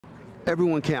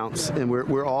everyone counts, and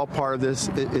we're all part of this.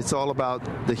 It's all about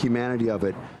the humanity of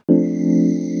it.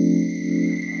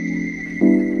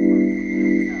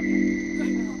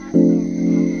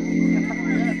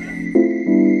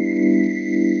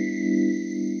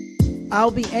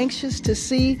 I'll be anxious to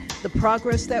see the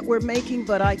progress that we're making,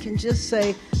 but I can just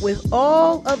say, with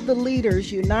all of the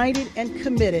leaders united and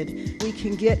committed, we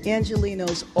can get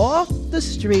Angelenos off the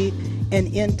street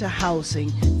and into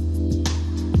housing.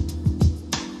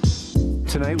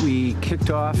 Tonight we kicked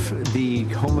off the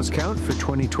homeless count for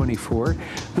 2024.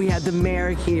 We had the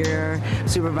mayor here,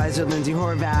 Supervisor Lindsay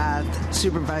Horvath,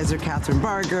 Supervisor Catherine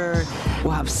Barger.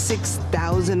 We'll have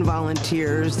 6,000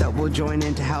 volunteers that will join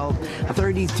in to help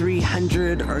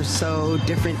 3,300 or so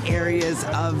different areas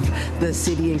of the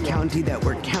city and county that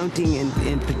we're counting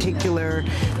in particular,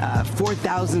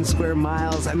 4,000 square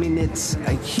miles. I mean, it's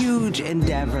a huge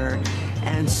endeavor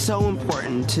and so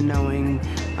important to knowing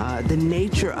the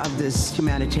nature of this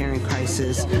humanitarian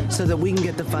crisis so that we can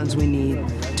get the funds we need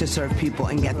to serve people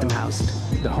and get them housed.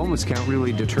 The homeless count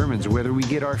really determines whether we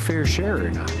get our fair share or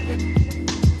not.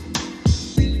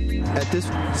 At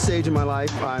this stage of my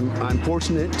life, I'm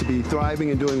fortunate to be thriving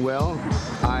and doing well.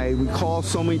 I recall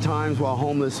so many times while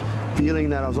homeless feeling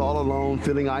that I was all alone,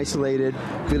 feeling isolated,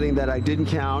 feeling that I didn't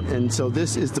count, and so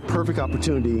this is the perfect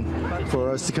opportunity for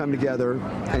us to come together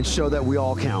and show that we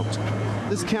all count.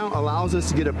 This count allows us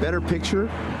to get a better picture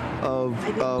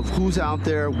of who's out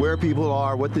there, where people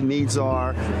are, what the needs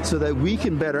are, so that we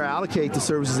can better allocate the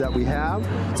services that we have,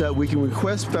 so that we can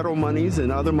request federal monies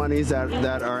and other monies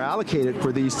that are allocated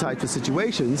for these types of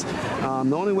situations.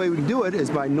 The only way we can do it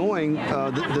is by knowing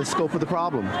the scope of the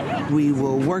problem. We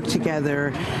will work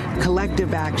together,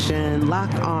 collective action,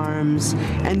 lock arms,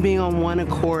 and being on one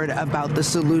accord about the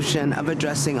solution of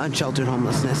addressing unsheltered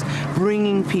homelessness,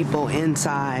 bringing people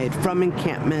inside from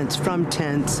encampments, from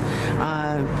tents,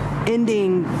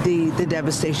 ending the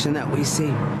devastation that we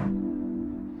see.